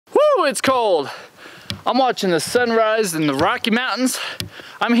it's cold. I'm watching the sunrise in the Rocky Mountains.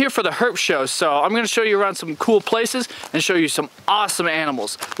 I'm here for the herp show, so I'm gonna show you around some cool places and show you some awesome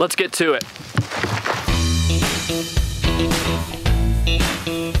animals. Let's get to it.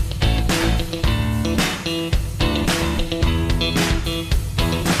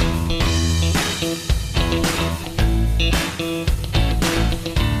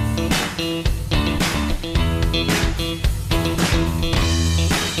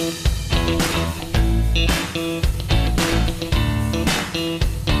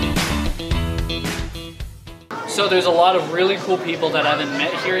 So there's a lot of really cool people that I haven't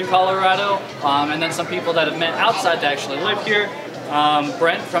met here in Colorado, and then some people that I've met outside that actually live here.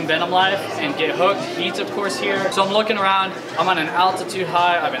 Brent from Venom Life and Get Hooked, he's of course here. So I'm looking around, I'm on an altitude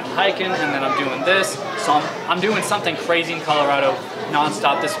high, I've been hiking, and then I'm doing this. So I'm doing something crazy in Colorado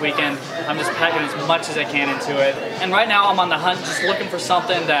non-stop this weekend. I'm just packing as much as I can into it. And right now I'm on the hunt just looking for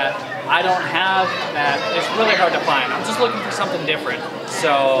something that I don't have, that it's really hard to find. I'm just looking for something different.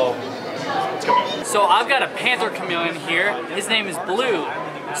 So let's go. So I've got a panther chameleon here. His name is Blue.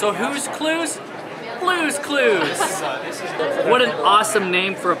 So who's Clues? Blue's Clues. What an awesome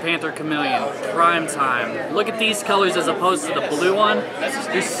name for a panther chameleon. Prime time. Look at these colors as opposed to the blue one.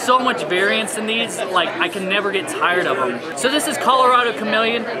 There's so much variance in these, like I can never get tired of them. So this is Colorado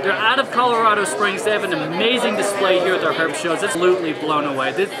chameleon. They're out of Colorado Springs. They have an amazing display here at their herp shows. It's absolutely blown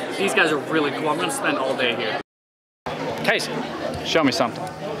away. These guys are really cool. I'm gonna spend all day here. Casey, show me something.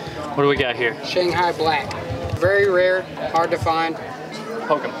 What do we got here? Shanghai black. Very rare, hard to find.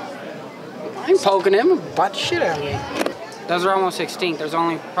 Poke him. I'm poking him, bite the shit out of me. Those are almost extinct. There's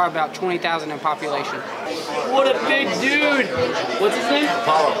only probably about 20,000 in population. What a big dude. What's his name?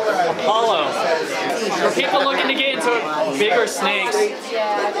 Apollo. Apollo. For people looking to get into bigger snakes,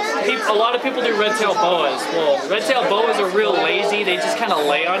 a lot of people do red-tailed boas. Well, red-tailed boas are real lazy. They just kind of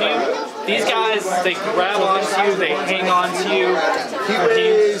lay on you. These guys, they grab onto you, they hang on to you. He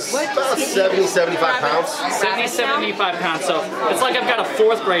weighs about 70, 75 pounds. 70, 75 pounds. So it's like I've got a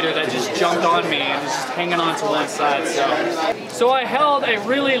fourth grader that just jumped on me and is just hanging on to one side. So I held a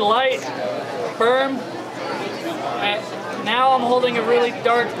really light perm, and now I'm holding a really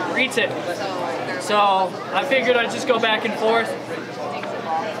dark retip. So I figured I'd just go back and forth.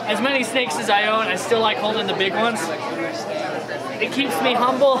 As many snakes as I own, I still like holding the big ones. It keeps me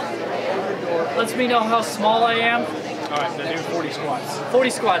humble, lets me know how small I am. All right, so do 40 squats. 40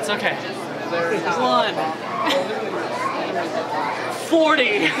 squats, okay. 1,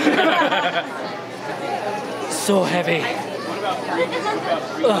 40. So heavy.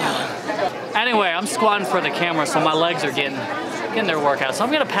 Ugh. Anyway, I'm squatting for the camera, so my legs are getting their workout. So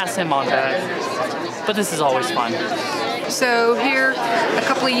I'm gonna pass him on back. But this is always fun. So here, a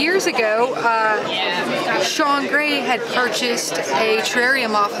couple of years ago, Sean Gray had purchased a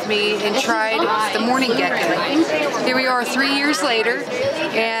terrarium off of me and tried the morning gecko. Here we are 3 years later,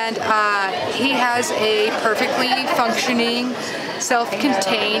 and he has a perfectly functioning,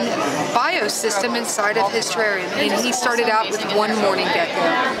 self-contained biosystem inside of his terrarium. And he started out with one morning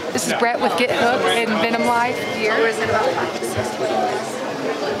gecko. This is Brett with Get Hooked and Venom Life here. Where is it about 5 to 6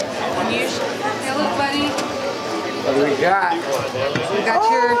 Hello, buddy. What do we got? We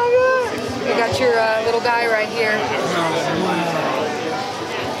got your little guy right here.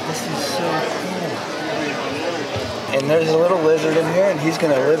 This is so cool. And there's a little lizard in here, and he's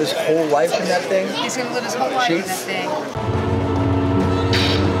gonna live his whole life in that thing. He's gonna live his whole life in that thing.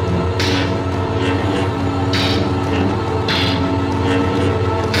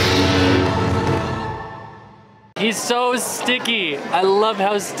 He's so sticky. I love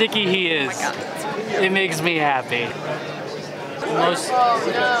how sticky he is. Oh my God. It makes me happy. Most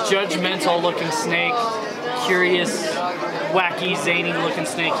judgmental looking snake, curious, wacky, zany looking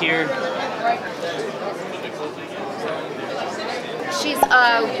snake here. She's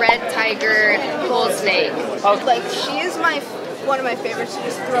a red tiger bull snake. Okay. Like, she is one of my favorites to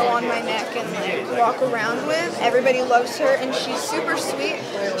just throw on my neck and like walk around with. Everybody loves her and she's super sweet.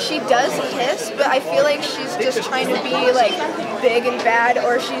 She does hiss, but I feel like she's just trying to be like big and bad,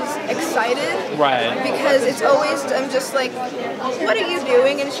 or she's excited. Right. Because it's always, I'm just like, what are you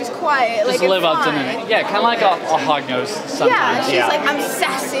doing? And she's quiet. Just like, live it's up to fine. me. Yeah, kind of like a hog nose sometimes. Yeah, she's like, I'm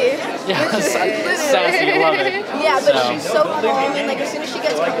sassy. Yeah, Literally. sassy, love it. Yeah, but she's so calm, and like as soon as she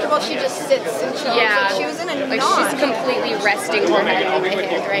gets comfortable, she just sits and chills. Yeah. Like she was in a Like knot. she's completely resting her head on my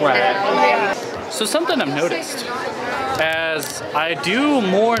hand right now. So something I've noticed, as I do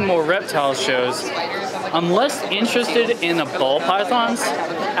more and more reptile shows, I'm less interested in the ball pythons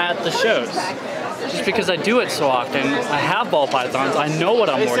at the shows. just because I do it so often. I have ball pythons. I know what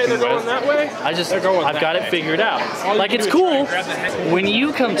I'm working with. I've got it figured out. Like, it's cool when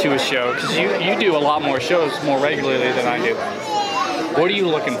you come to a show, because you do a lot more shows more regularly than I do. What are you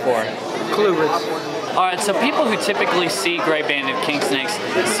looking for? Clueless. Alright, so people who typically see gray banded king snakes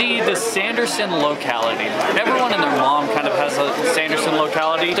see the Sanderson locality. Everyone and their mom kind of has a Sanderson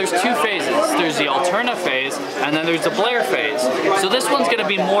locality. There's two phases. There's the Alterna phase, and then there's the Blair phase. So this one's going to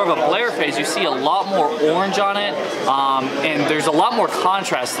be more of a Blair phase. You see a lot more orange on it, and there's a lot more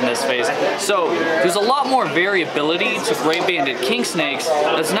contrast in this phase. So there's a lot more variability to gray banded king snakes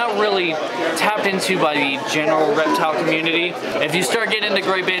that's not really tapped into by the general reptile community. If you start getting into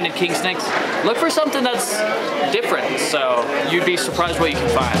gray banded king snakes, look for something that's different, so you'd be surprised what you can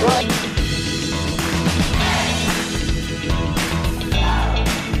find.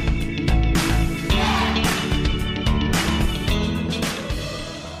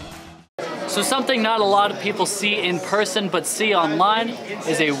 So something not a lot of people see in person but see online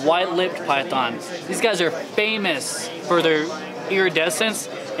is a white-lipped python. These guys are famous for their iridescence,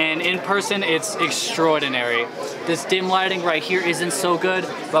 and in person it's extraordinary. This dim lighting right here isn't so good,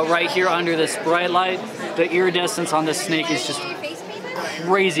 but right here under this bright light, the iridescence on this snake is just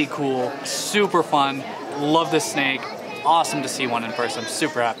crazy cool, super fun. Love this snake. Awesome to see one in person. I'm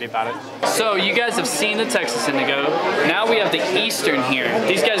super happy about it. So you guys have seen the Texas Indigo. Now we have the Eastern here.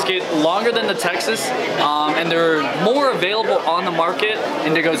 These guys get longer than the Texas, and they're more available on the market.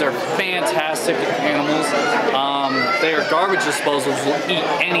 Indigos are fantastic animals. They are garbage disposals, will eat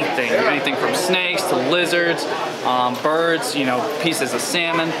anything from snakes to lizards, birds, you know, pieces of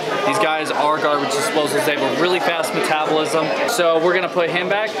salmon. These guys are garbage disposals. They have a really fast metabolism. So we're gonna put him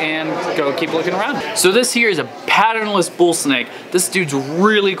back and go keep looking around. So this here is a patternless bull snake. This dude's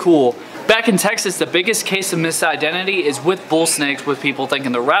really cool. Back in Texas, the biggest case of misidentity is with bull snakes, with people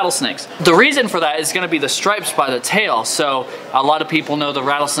thinking they're rattlesnakes. The reason for that is going to be the stripes by the tail. So a lot of people know the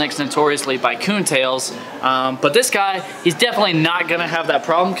rattlesnakes notoriously by coontails, but this guy, he's definitely not going to have that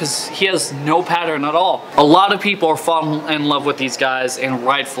problem because he has no pattern at all. A lot of people are falling in love with these guys, and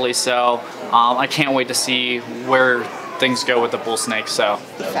rightfully so. I can't wait to see where things go with the bull snake. So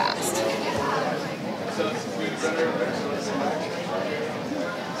Fast.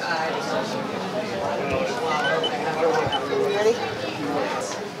 Ready?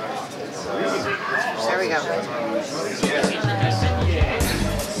 There we go.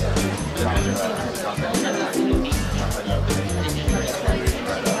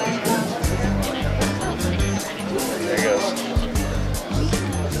 There he goes.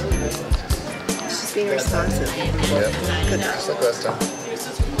 She's being responsive. Yep. Good. Just like last time.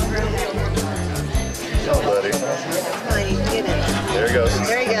 Oh, buddy. Honey, get in. There he goes.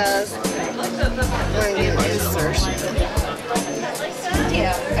 There he goes. I'm going to give him an insertion.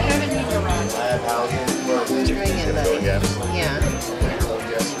 Yeah, I haven't moved around. Try again, buddy. Yeah.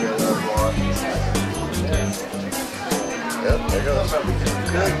 Yep, there he goes.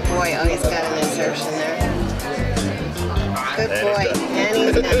 Good boy. Oh, he's got an insertion there. Good boy. And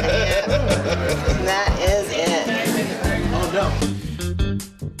he's got the hand. That